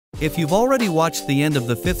If you've already watched the end of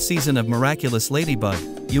the 5th season of Miraculous Ladybug,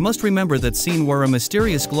 you must remember that scene where a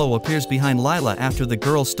mysterious glow appears behind Lila after the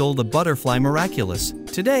girl stole the butterfly Miraculous.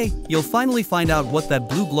 Today, you'll finally find out what that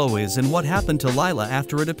blue glow is and what happened to Lila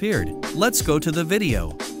after it appeared. Let's go to the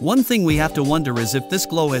video. One thing we have to wonder is if this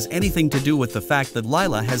glow has anything to do with the fact that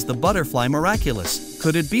Lila has the butterfly Miraculous.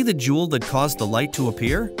 Could it be the jewel that caused the light to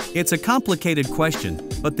appear? It's a complicated question,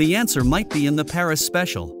 but the answer might be in the Paris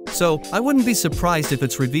special. So, I wouldn't be surprised if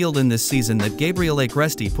it's revealed in this season that Gabriel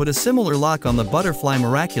Agresti put a similar lock on the butterfly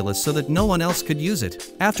Miraculous so that no one else could use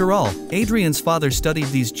it. After all, Adrian's father studied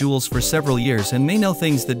these jewels for several years and may know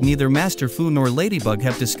things that neither Master Fu nor Ladybug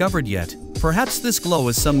have discovered yet. Perhaps this glow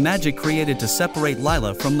is some magic created to separate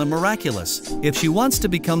Lila from the Miraculous. If she wants to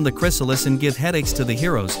become the chrysalis and give headaches to the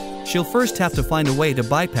heroes, she'll first have to find a way to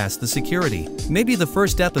bypass the security. Maybe the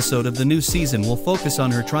first episode of the new season will focus on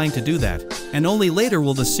her trying to do that, and only later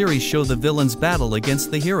will the series show the villains' battle against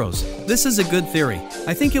the heroes. This is a good theory.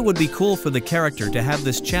 I think it would be cool for the character to have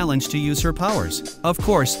this challenge to use her powers. Of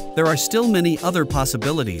course, there are still many other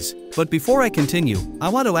possibilities. But before I continue, I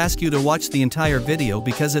want to ask you to watch the entire video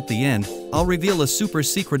because at the end, I'll reveal a super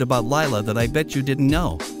secret about Lila that I bet you didn't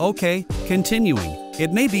know. Okay, continuing.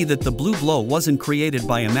 It may be that the blue glow wasn't created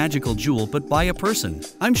by a magical jewel but by a person.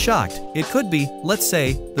 I'm shocked. It could be, let's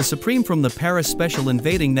say, the Supreme from the Paris special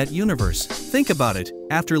invading that universe. Think about it.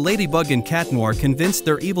 After Ladybug and Cat Noir convinced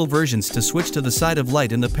their evil versions to switch to the side of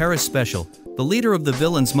light in the Paris special, the leader of the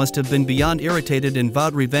villains must have been beyond irritated and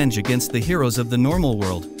vowed revenge against the heroes of the normal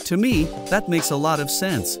world. To me, that makes a lot of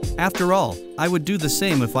sense. After all, I would do the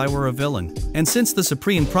same if I were a villain. And since the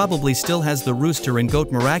Supreme probably still has the Rooster and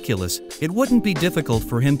Goat Miraculous, it wouldn't be difficult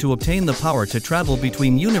for him to obtain the power to travel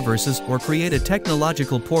between universes or create a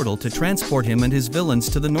technological portal to transport him and his villains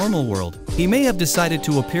to the normal world. He may have decided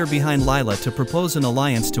to appear behind Lila to propose an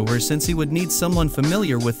alliance to her since he would need someone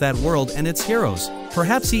familiar with that world and its heroes.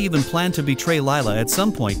 Perhaps he even planned to betray Lila at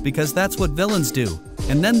some point because that's what villains do.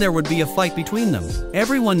 And then there would be a fight between them.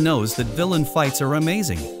 Everyone knows that villain fights are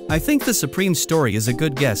amazing. I think the Supreme story is a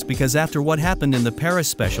good guess because after what happened in the Paris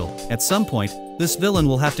special, at some point, this villain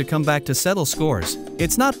will have to come back to settle scores.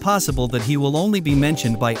 It's not possible that he will only be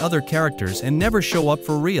mentioned by other characters and never show up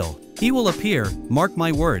for real. He will appear, mark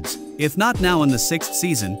my words. If not now in the 6th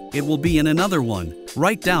season, it will be in another one.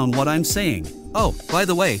 Write down what I'm saying. Oh, by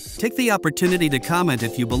the way, take the opportunity to comment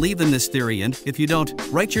if you believe in this theory and, if you don't,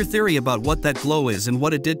 write your theory about what that glow is and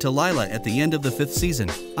what it did to Lila at the end of the 5th season.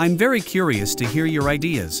 I'm very curious to hear your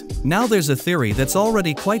ideas. Now there's a theory that's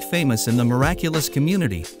already quite famous in the miraculous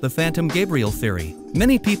community, the Phantom Gabriel theory.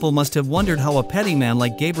 Many people must have wondered how a petty man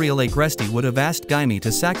like Gabriel Agresti would have asked Gaimi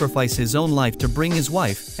to sacrifice his own life to bring his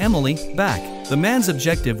wife, Emily, back. The man's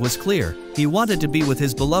objective was clear. He wanted to be with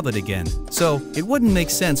his beloved again, so it wouldn't make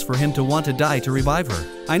sense for him to want to die to revive her.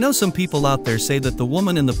 I know some people out there say that the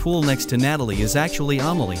woman in the pool next to Natalie is actually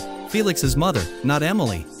Amelie, Felix's mother, not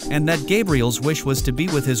Emily, and that Gabriel's wish was to be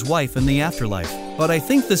with his wife in the afterlife. But I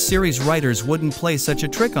think the series writers wouldn't play such a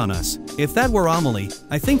trick on us. If that were Amelie,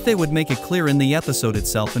 I think they would make it clear in the episode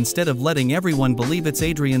itself instead of letting everyone believe it's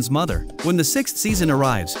Adrian's mother. When the 6th season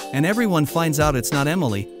arrives, and everyone finds out it's not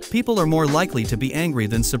Emily, people are more likely to be angry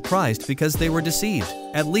than surprised because they were deceived.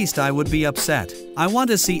 At least I would be upset. I want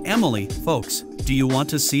to see Emily, folks. Do you want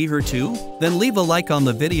to see her too? Then leave a like on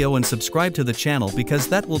the video and subscribe to the channel because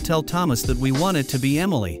that will tell Thomas that we want it to be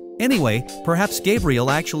Emily. Anyway, perhaps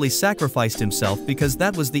Gabriel actually sacrificed himself because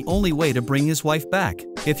that was the only way to bring his wife back.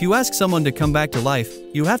 If you ask someone to come back to life,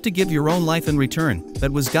 you have to give your own life in return.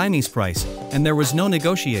 That was Gaimi's price, and there was no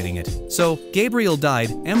negotiating it. So, Gabriel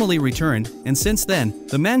died, Emily returned, and since then,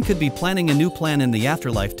 the man could be planning a new plan in the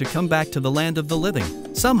afterlife to come back to the land of the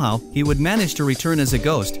living. Somehow, he would manage to return as a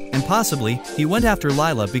ghost, and possibly, he went after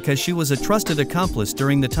Lila because she was a trusted accomplice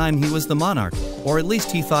during the time he was the monarch, or at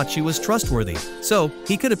least he thought she was trustworthy. So,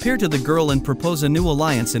 he could appear to the girl and propose a new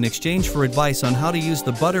alliance in exchange for advice on how to use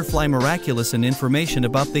the butterfly Miraculous and information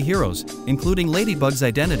about the heroes, including Ladybug's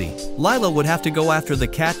identity. Lila would have to go after the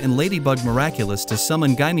cat and Ladybug Miraculous to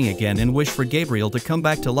summon Gaimi again and wish for Gabriel to come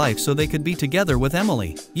back to life so they could be together with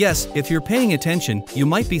Emily. Yes, if you're paying attention, you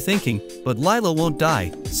might be thinking, but Lila won't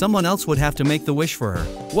die, someone else would have to make the wish for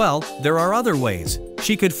her. Well, there are other ways.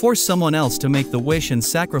 She could force someone else to make the wish and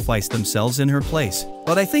sacrifice themselves in her place.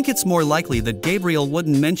 But I think it's more likely that Gabriel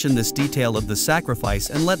wouldn't mention this detail of the sacrifice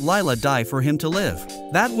and let Lila die for him to live.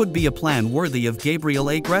 That would be a plan worthy of Gabriel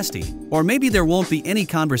Agresti. Or maybe there won't be any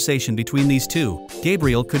conversation between these two.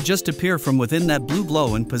 Gabriel could just appear from within that blue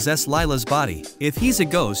glow and possess Lila's body. If he's a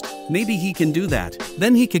ghost, maybe he can do that.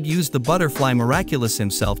 Then he could use the butterfly Miraculous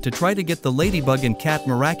himself to try to get the Ladybug and Cat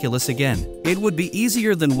Miraculous again. It would be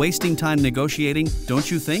easier than wasting time negotiating, don't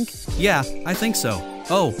you think? Yeah, I think so.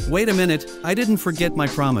 Oh, wait a minute, I didn't forget my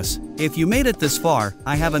promise. If you made it this far,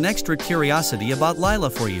 I have an extra curiosity about Lila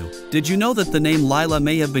for you. Did you know that the name Lila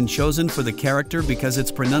may have been chosen for the character because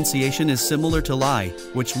its pronunciation is similar to lie,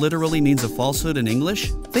 which literally means a falsehood in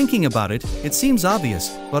English? Thinking about it, it seems obvious,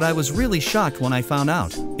 but I was really shocked when I found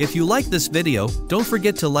out. If you like this video, don't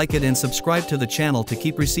forget to like it and subscribe to the channel to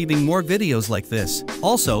keep receiving more videos like this.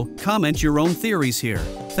 Also, comment your own theories here.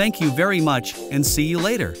 Thank you very much, and see you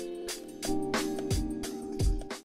later.